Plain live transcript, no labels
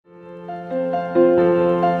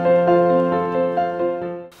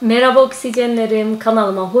Merhaba oksijenlerim,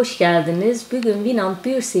 kanalıma hoş geldiniz. Bugün Wynand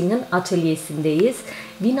Buursink'in atölyesindeyiz.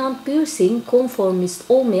 Wynand Buursink konformist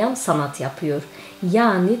olmayan sanat yapıyor.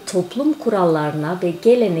 Yani toplum kurallarına ve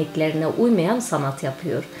geleneklerine uymayan sanat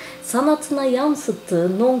yapıyor. Sanatına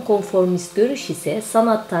yansıttığı non-konformist görüş ise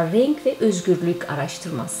sanatta renk ve özgürlük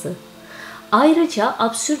araştırması. Ayrıca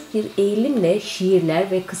absürt bir eğilimle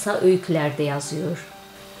şiirler ve kısa öyküler de yazıyor.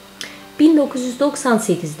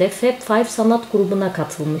 1998'de Fab Five sanat grubuna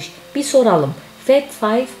katılmış. Bir soralım, Fab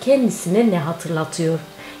Five kendisine ne hatırlatıyor?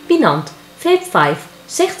 Wynand, Fab Five,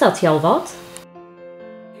 zegt dat jou wat?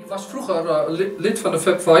 Ik was vroeger lid van de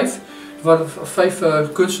Fab Five. Er waren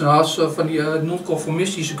 5 kunstenaars, van die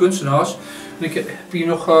non-conformistische kunstenaars. En ik heb hier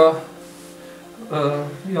nog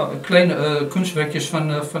kleine kunstwerkjes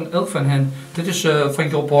van elk van hen. Dit is van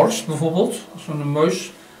Job Horst bijvoorbeeld, zo'n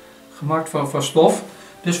muis gemaakt van stof.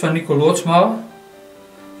 Dit is van Nico Lootşma'nın.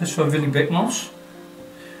 Dit is van Willie Beckmans'nin.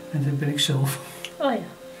 En dit ben ik zelf. Oh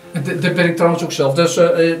ja. Dit ben ik trouwens ook zelf. Dus,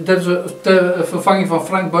 dit is de vervanging van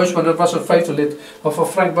Frank Buis'in, maar dat was het 5e lid. Maar van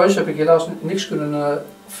Frank Buis'in heb ik helaas niks kunnen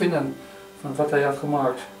vinden van wat hij had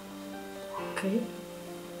gemaakt. Oké.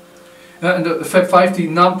 Ja, en de Fab Five, die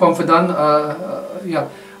naam kwam vandaan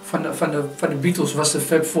van de Beatles, was de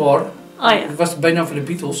Fab Four. Oh ja. Dat was de bijnaam van de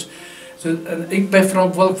Beatles. En ik ben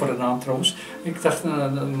verantwoordelijk voor de naam trouwens. Ik dacht,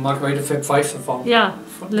 dan maken wij de Fab Five ervan. Ja,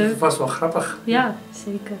 leuk. Dat was wel grappig. Ja,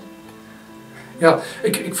 zeker. Ja,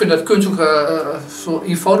 ik vind dat kunst ook zo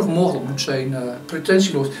eenvoudig mogelijk moet zijn,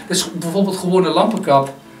 pretentieloos. Dit is bijvoorbeeld gewoon een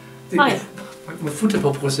lampenkap waar ik mijn voet heb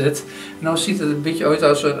opgezet. En nou ziet het een beetje uit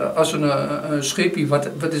als een scheepje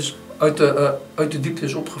wat is uit de diepte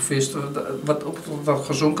is opgevist, wat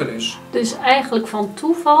gezonken is. Dus eigenlijk van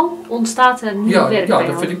toeval ontstaat er nieuw werk bij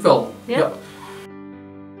Ja, dat vind ik wel. Ja? Ja.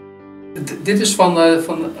 Dit is van de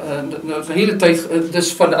hele tijd, dit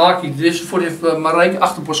is van de Aki. Dit is voor de Marijke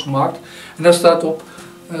Achterbos gemaakt. En daar staat op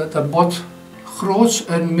dat bord: groots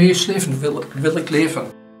en meeslevend wil ik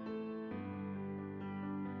leven.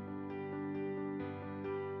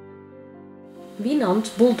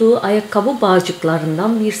 Wynand bulduğu ayakkabı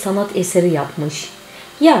bağcıklarından bir sanat eseri yapmış.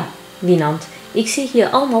 Ja, Wynand, ik zie hier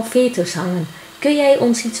allemaal veters hangen. Kun jij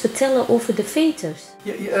ons iets vertellen over de veters?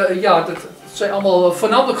 Ja, dat zijn allemaal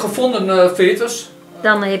voornamelijk gevonden veters.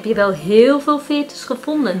 Dan heb je wel heel veel veters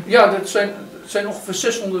gevonden. Ja, dat zijn ongeveer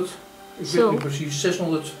 600, ik weet niet precies,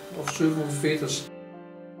 600 of 700 veters.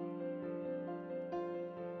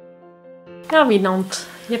 Ja, Wynand,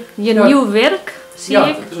 je hebt je nieuw werk, zie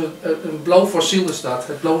ik. Ja, een blauw fossiel is dat.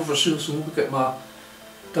 Het blauwe fossiel, zo noem ik het maar.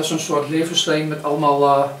 Dat is een soort levenslijn met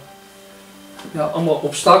allemaal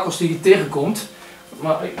obstakels die je tegenkomt.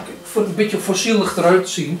 Maar ik vond het een beetje fossielig eruit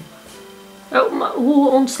zien. Oh, maar hoe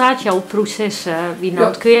ontstaat jouw proces,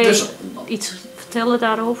 Wynand? Kun jij iets vertellen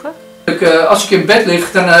daarover? Als ik in bed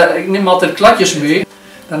lig, ik neem altijd kladjes mee.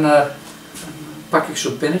 Dan pak ik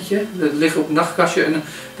zo'n pennetje, dat ligt op het nachtkastje en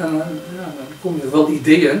dan kom je wel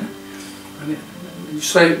ideeën.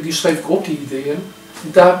 Die schrijf ik op, die ideeën.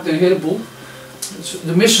 Daar heb ik een heleboel.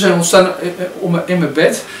 De meeste zijn ontstaan in mijn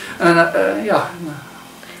bed.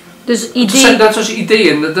 Dus ideeën... Dat zijn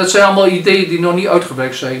ideeën. Dat zijn allemaal ideeën die nog niet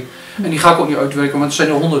uitgewerkt zijn. En die ga ik ook niet uitwerken, want het zijn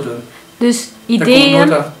er honderden. Dus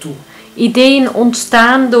ideeën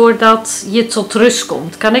ontstaan doordat je tot rust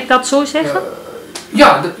komt. Kan ik dat zo zeggen?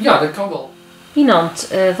 Ja, dat kan wel. Wynand,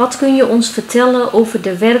 wat kun je ons vertellen over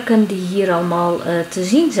de werken die hier allemaal te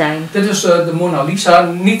zien zijn? Dit is de Mona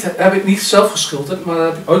Lisa. Heb ik niet zelf geschilderd, maar dat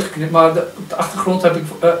heb ik uitgeknipt. Maar op de achtergrond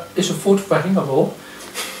is een foto van Merhaba.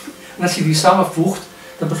 En als je die samenvoegt,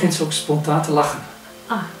 dan begint ze ook spontaan te lachen.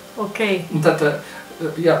 Ah, oké. Omdat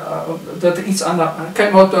dat er iets aan de...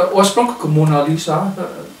 Kijk maar, de oorspronkelijke Mona Lisa.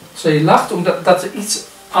 Ze lacht omdat er iets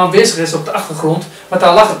aanwezig is op de achtergrond wat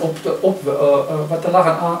daar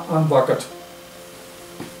lachen aanwakkert.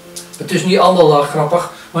 Het is niet allemaal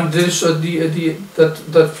grappig, want dit is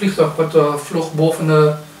dat vliegtuig wat vloog boven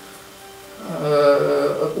de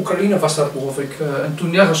Oekraïne was dat geloof ik, en toen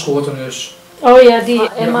neergeschoten is. Oh ja, die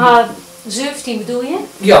MH17 bedoel je?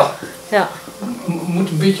 Ja. Ja. Moet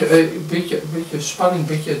een beetje spanning,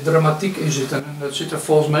 een beetje dramatiek in zitten en dat zit er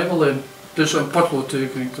volgens mij wel in. Dus een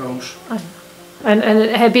potloodtekening trouwens. Oh. En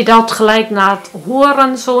heb je dat gelijk na het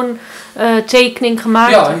horen zo'n tekening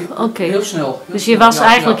gemaakt? Ja, okay. Heel snel. Dus je was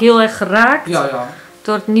eigenlijk heel erg geraakt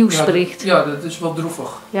door het nieuwsbericht? Ja, dat is wel droevig.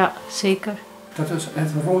 Ja, zeker. Dat is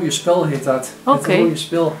het rode spel heet dat. Oké. Het rode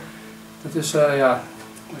spel. Dat is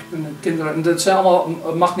kinderen. Dat zijn allemaal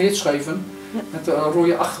magneetschijven met een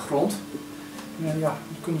rode achtergrond. Dan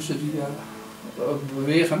kunnen ze die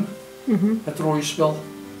bewegen. Het rode spel.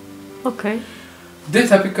 Oké. Dit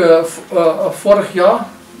heb ik vorig jaar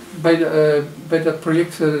bij dat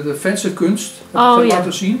project de vensterkunst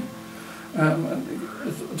laten zien.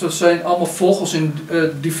 Het zijn allemaal vogels in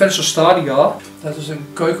diverse stadia. Dat is een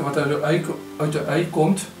keuken wat uit de ei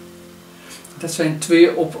komt. Dat zijn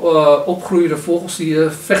twee opgroeiende vogels die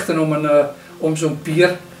vechten om zo'n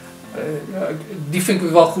pier. Die vind ik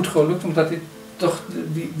wel goed gelukt, omdat die toch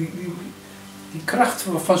die kracht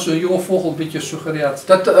van zo'n jonge vogel een beetje suggereert.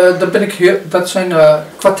 Dat zijn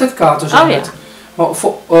kwartetkaarten zijn het. Maar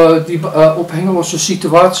die op Hengeloze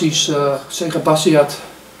situaties zijn gebaseerd.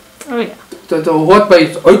 Oh ja. Dat hoort bij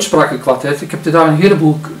het uitsprakenkwartet. Ik heb er daar een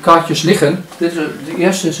heleboel kaartjes liggen. De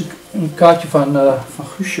eerste is een kaartje van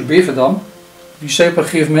Guusje Beverdam. Die zei op een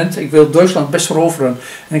gegeven moment, ik wil Duitsland best veroveren.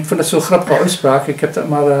 En ik vind dat zo'n grappige uitspraak. Ik heb dat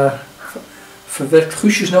maar verwerkt.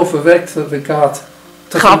 Guusje snel verwerkt de kaart.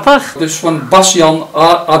 Grappig. Dus van Bastian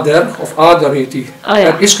Ader, of Ader heet hij. Oh ja.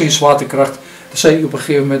 Er is geen zwaartekracht. Dat zei hij op een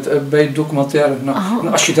gegeven moment bij het documentaire.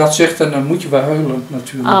 Nou, als je dat zegt, dan moet je wel huilen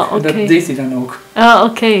natuurlijk. Okay. En dat deed hij dan ook.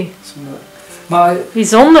 Oké. Maar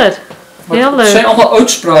bijzonder. Heel leuk. Het zijn allemaal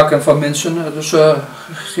uitspraken van mensen. Dus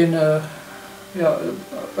geen...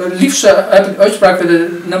 liefst heb ik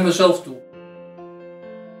uitspraken naar mezelf toe.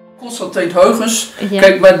 Constantijn Huygens,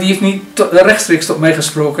 kijk, maar die heeft niet rechtstreeks tot mij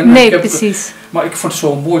gesproken. Nee, precies. Maar ik vond het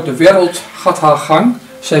zo mooi. De wereld gaat haar gang.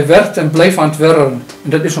 Zij werkt en bleef aan het werren. En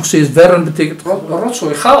dat is nog steeds werren, betekent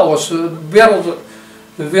rotzooi, chaos.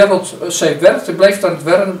 De wereld, zij werkt en blijft aan het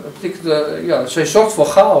werren, betekent, zij zorgt voor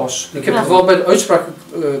chaos. Ik heb het wel bij de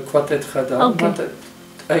uitsprakenkwartet gedaan, maar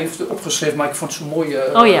hij heeft het opgeschreven, maar ik vond het zo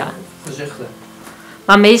mooie gezichten.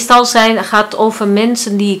 Maar meestal gaat het over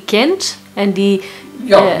mensen die je kent en die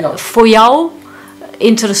voor jou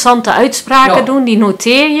interessante uitspraken doen, die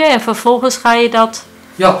noteer je en vervolgens ga je dat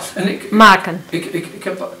maken. Ik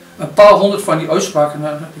heb een paar honderd van die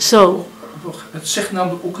uitspraken. Zo. Het zegt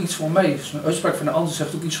namelijk ook iets voor mij. Een uitspraak van een ander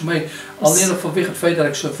zegt ook iets voor mij. Alleen al vanwege het feit dat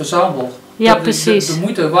ik ze verzamel. Ja, precies. De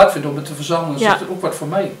moeite waard vind om het te verzamelen, zegt het ook wat voor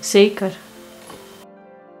mij. Zeker.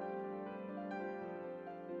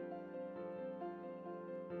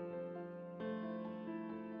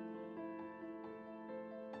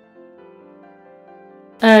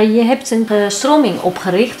 Je hebt een stroming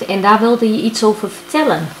opgericht en daar wilde je iets over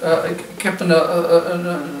vertellen. Ik heb een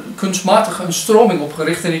kunstmatige stroming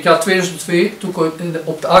opgericht in het jaar 2002, toen ik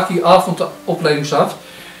op de AKI-avondopleiding zat.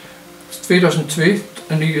 2002.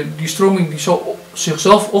 En die stroming die zou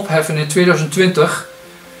zichzelf opheffen in 2020.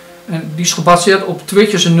 En die is gebaseerd op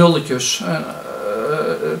tweetjes en nulletjes.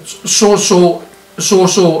 Zo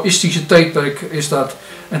is die tijdperk is dat.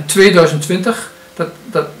 En 2020,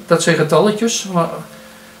 dat zijn getalletjes.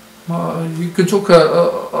 Maar je kunt het ook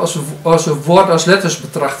als een woord als letters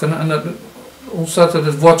betrachten en dan ontstaat er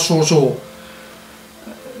het woord zo.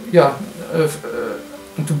 Ja,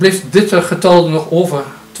 en toen bleef dit getal nog over,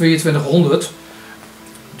 2200.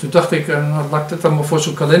 Toen dacht ik, laat ik dit dan maar voor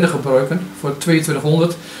zo'n kalender gebruiken, voor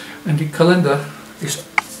 2200. En die kalender is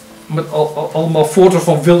met allemaal foto's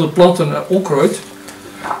van wilde planten en onkruid.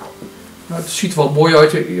 Nou, het ziet er wel mooi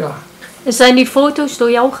uit, ja. Zijn die foto's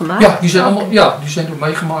door jou gemaakt? Ja, die zijn door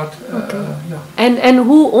mij gemaakt. Okay. En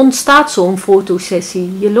hoe ontstaat zo'n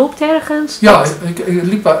fotosessie? Je loopt ergens? Ja,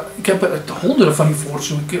 ik heb honderden van die foto's.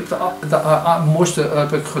 Ik heb de mooiste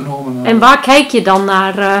heb ik genomen. En waar kijk je dan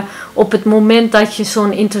naar op het moment dat je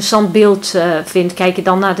zo'n interessant beeld vindt? Kijk je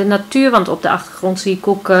dan naar de natuur? Want op de achtergrond zie ik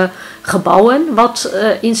ook gebouwen. Wat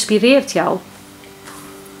inspireert jou?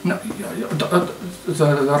 Nou,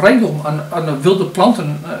 de rijkdom aan wilde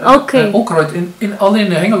planten en onkruid alleen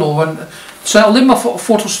in Hengelo. Het zijn alleen maar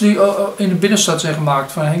foto's die in de binnenstad zijn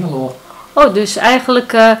gemaakt van Hengelo. Oh, dus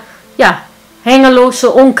eigenlijk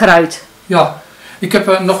Hengeloze onkruid. Ja, ik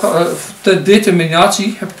heb nog ter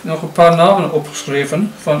determinatie heb ik nog een paar namen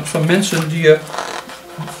opgeschreven van mensen die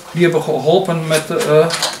hebben geholpen met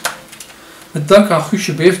dank aan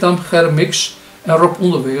Guusje Beverdam, Gerrit Mix en Rob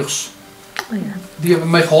Onderweers. Oh ja. Die hebben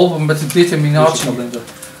mij geholpen met de determinatie.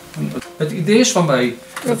 Het idee is van mij,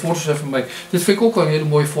 de foto's zijn van mij. Dit vind ik ook wel een hele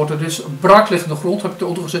mooie foto. Dit is braakliggende grond, heb ik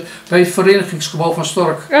eronder gezet, bij het verenigingsgebouw van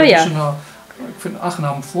Stork. Oh ja. Ik vind het een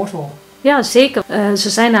aangename foto. Ja, zeker. Ze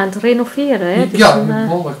zijn aan het renoveren. Hè? Ja,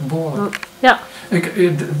 behoorlijk. Ja.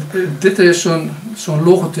 Dit is zo'n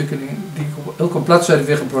logotekening die ik op elke bladzijde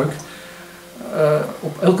weer gebruik.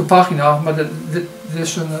 Op elke pagina, maar dit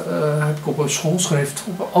is heb ik op een schoolschrift,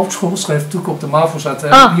 op een oud schoolschrift, toen ik op de MAVO zat,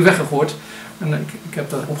 heb ik die weggegooid. En ik heb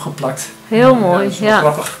dat opgeplakt. Heel mooi, dat is wel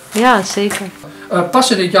grappig. Ja, zeker.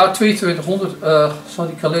 Pas in het jaar 2200 zal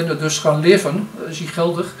die kalender dus gaan leven, is die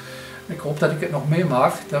geldig. Ik hoop dat ik het nog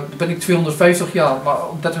meemaak. Dan ben ik 250 jaar, maar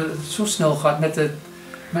omdat het zo snel gaat met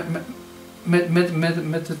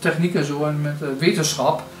met de techniek en zo en met de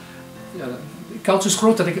wetenschap. Ja, de kans is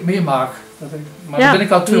groot dat ik het meemaak. Maar dan ben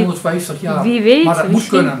ik al 250 jaar. Wie weet. Maar dat moet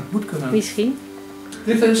kunnen. Misschien.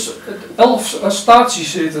 Dit is 11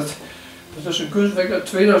 staties heet het. Dat is een kunstwerk uit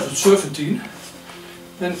 2017.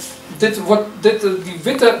 En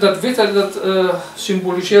dat witte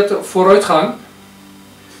symboliseert vooruitgang.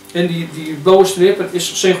 En die blauwe strepen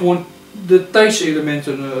zijn gewoon de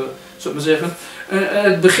tijdselementen, zou ik maar zeggen. En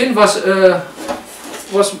het begin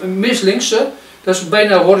was mislinkse, dat is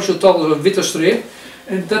bijna horizontaal witte streep.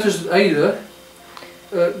 En dat is het einde.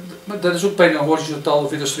 Dat is ook bijna een horizontale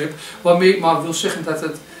witte streep. Waarmee ik maar wil zeggen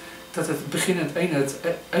dat het begin en het einde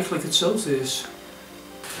eigenlijk hetzelfde is.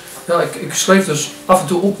 Ja, ik schrijf dus af en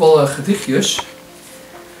toe ook wel gedichtjes.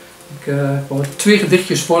 Ik wil 2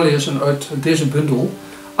 gedichtjes voorlezen uit deze bundel.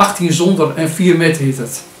 18 zonder en 4 met heet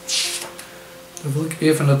het. Dan wil ik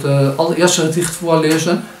even het allereerste gedicht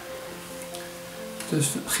voorlezen. Het is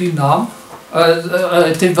geen naam.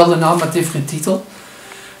 Het heeft wel een naam, maar het heeft geen titel.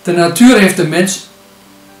 De natuur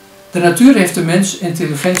heeft de mens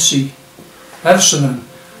intelligentie, hersenen.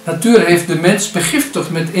 De natuur heeft de mens begiftigd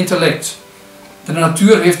met intellect. De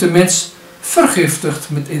natuur heeft de mens vergiftigd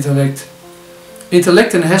met intellect.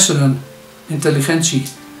 Intellect en hersenen, intelligentie,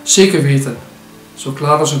 zeker weten. Zo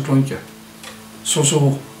klaar als een klontje.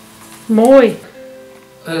 Zo. Mooi.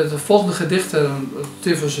 De volgende gedicht,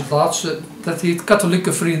 tevens het laatste, dat heet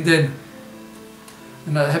Katholieke Vriendin.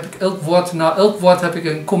 En dan heb ik na elk woord heb ik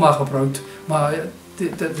een komma gebruikt. Maar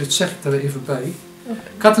dit zeg ik er even bij. Okay.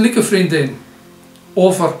 Katholieke Vriendin.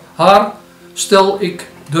 Over haar stel ik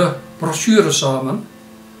de brochure samen.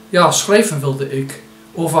 Ja, schrijven wilde ik.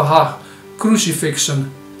 Over haar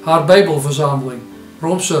crucifixen, haar bijbelverzameling,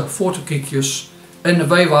 Roomse fotokiekjes en de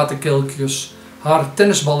wijwaterkelkjes, haar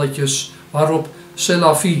tennisballetjes waarop c'est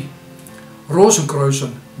la vie,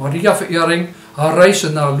 rozenkruisen, Maria-verering, haar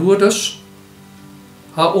reizen naar Lourdes,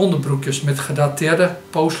 haar onderbroekjes met gedateerde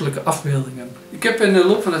pauselijke afbeeldingen. Ik heb in de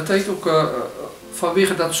loop van de tijd ook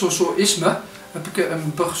vanwege dat sozoïsme heb ik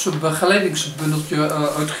een begeleidingsbundeltje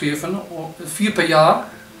uitgegeven, 4 per jaar.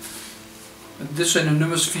 Dit zijn de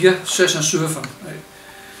nummers 4, 6 en 7.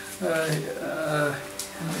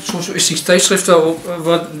 Sozoïstisch tijdschriften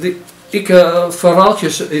waar ik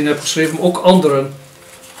verhaaltjes in heb geschreven, maar ook anderen.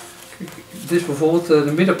 Dit is bijvoorbeeld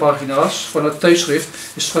de middenpagina's van het tijdschrift,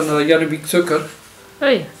 is van Jannebiek Tukker.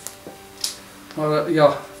 Hey. Maar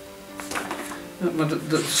ja, maar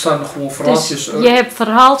er staan nog gewoon verhaaltjes. Dus je hebt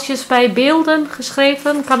verhaaltjes bij beelden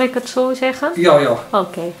geschreven, kan ik het zo zeggen? Ja.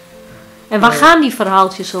 Oké. En waar gaan die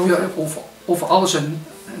verhaaltjes over? Ja, over alles en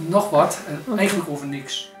nog wat, en eigenlijk over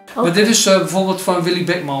niks. Okay. Maar dit is bijvoorbeeld van Willie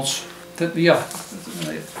Beckmans'nin.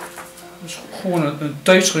 Dat is gewoon een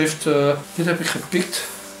tijdschrift. Dit heb ik gepikt.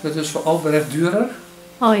 Dat is van Albrecht Dürer.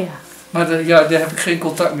 Oh ja. Maar daar heb ik geen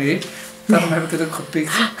contact mee. Daarom heb ik het ook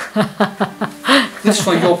gepikt. Dit is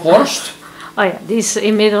van Job Horst. Oh ja, die is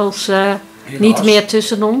inmiddels niet meer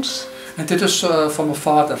tussen ons. En dit is van mijn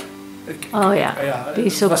vader. Die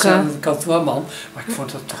is ook... was een kantoorman, maar ik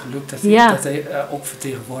vond het toch leuk dat hij ook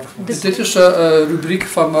vertegenwoordigd wordt. Dus dit is rubriek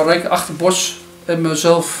van Marijke Achterbos en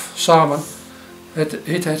mezelf samen. Het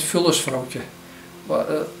heet het Vullersvrouwtje.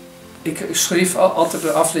 Ik schreef altijd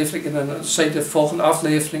de aflevering en dan zei de volgende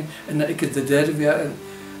aflevering en dan ik de derde weer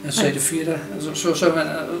en zei de vierde. Zo zijn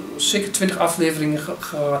we zeker 20 afleveringen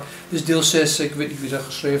gehad. Dus deel 6, ik weet niet wie dat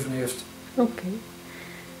geschreven heeft. Oké.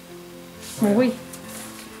 Mooi.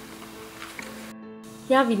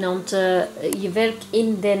 Ja, Wynand, je werk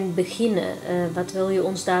in den beginnen, wat wil je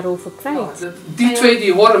ons daarover kwijt? Ja, die twee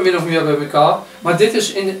die horen min of meer bij elkaar, maar dit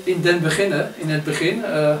is in den beginnen, in het begin,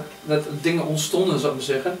 dat dingen ontstonden, zou ik maar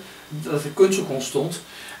zeggen, dat de kunst ook ontstond.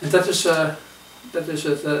 En dat is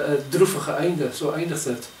het droevige einde, zo eindigt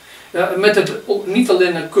het. Ja, met het niet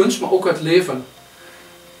alleen de kunst, maar ook het leven.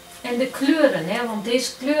 En de kleuren, hè? Want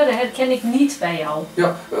deze kleuren herken ik niet bij jou.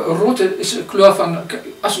 Ja, rood is een kleur van,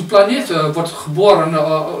 als een planeet wordt geboren,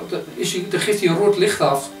 dan geeft hij een rood licht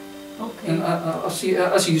af. Okay. En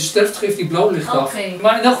als hij sterft, geeft hij blauw licht af.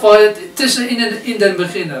 Maar in elk geval, het is in den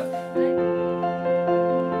beginnen.